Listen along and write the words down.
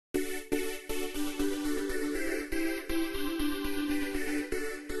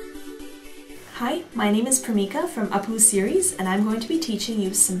Hi, my name is Pramika from APPUSERIES and I'm going to be teaching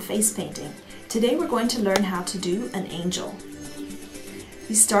you some face painting. Today we're going to learn how to do an angel.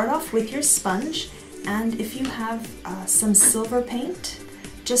 You start off with your sponge, and if you have some silver paint,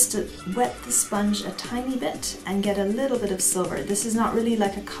 just to wet the sponge a tiny bit and get a little bit of silver. This is not really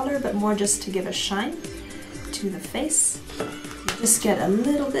like a color, but more just to give a shine to the face. You just get a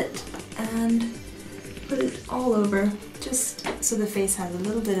little bit and put it all over, just so the face has a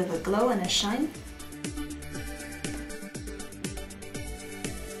little bit of a glow and a shine.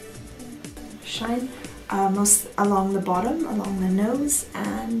 Most along the bottom, along the nose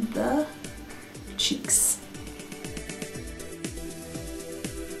and the cheeks.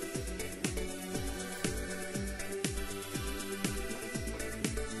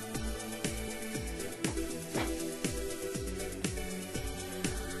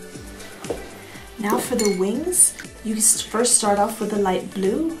 Now for the wings, you first start off with a light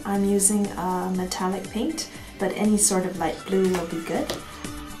blue. I'm using a metallic paint, but any sort of light blue will be good.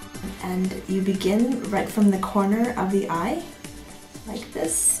 And you begin right from the corner of the eye, like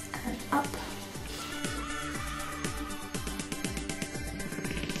this, and up.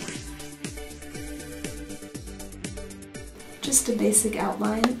 Just a basic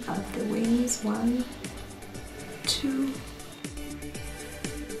outline of the wings, 1, 2,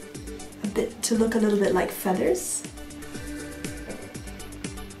 a bit to look a little bit like feathers.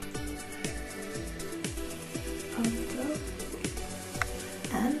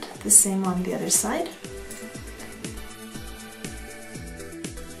 And the same on the other side.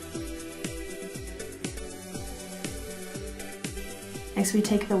 Next we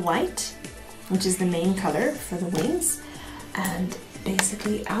take the white, which is the main color for the wings, and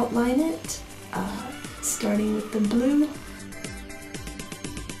basically outline it, starting with the blue.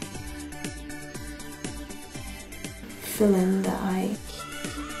 Fill in the eye.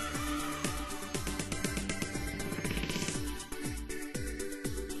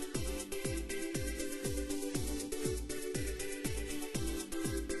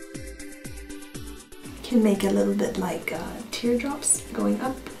 Can make a little bit like teardrops going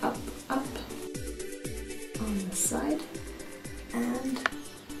up, up, up on the side, and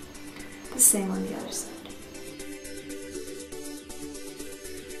the same on the other side.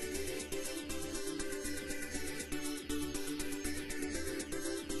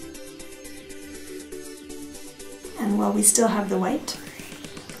 And while we still have the white,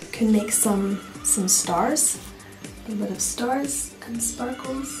 you can make some stars, a little bit of stars and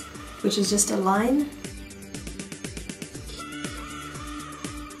sparkles, which is just a line.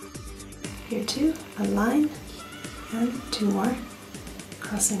 Here too, a line, and 2 more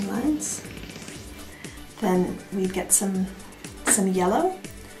crossing lines. Then we get some yellow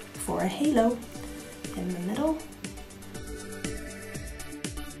for a halo in the middle.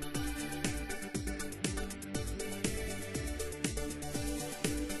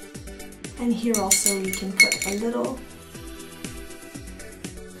 And here also you can put a little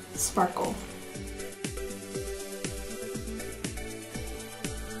sparkle.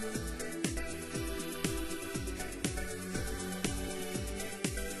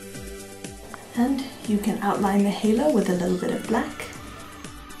 And you can outline the halo with a little bit of black.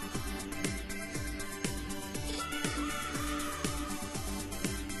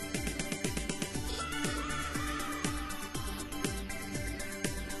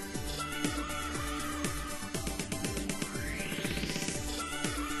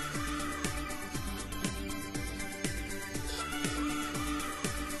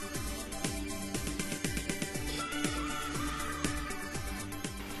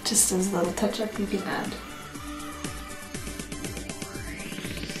 Just as a little touch-up you can add.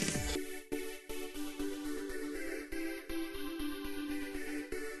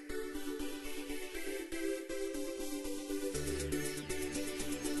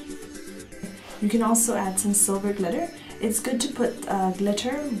 You can also add some silver glitter. It's good to put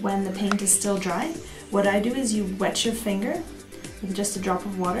glitter when the paint is still dry. What I do is you wet your finger with just a drop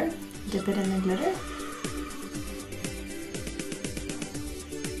of water, dip it in the glitter.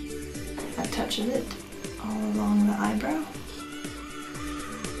 A touch of it all along the eyebrow,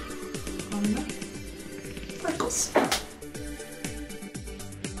 on the freckles.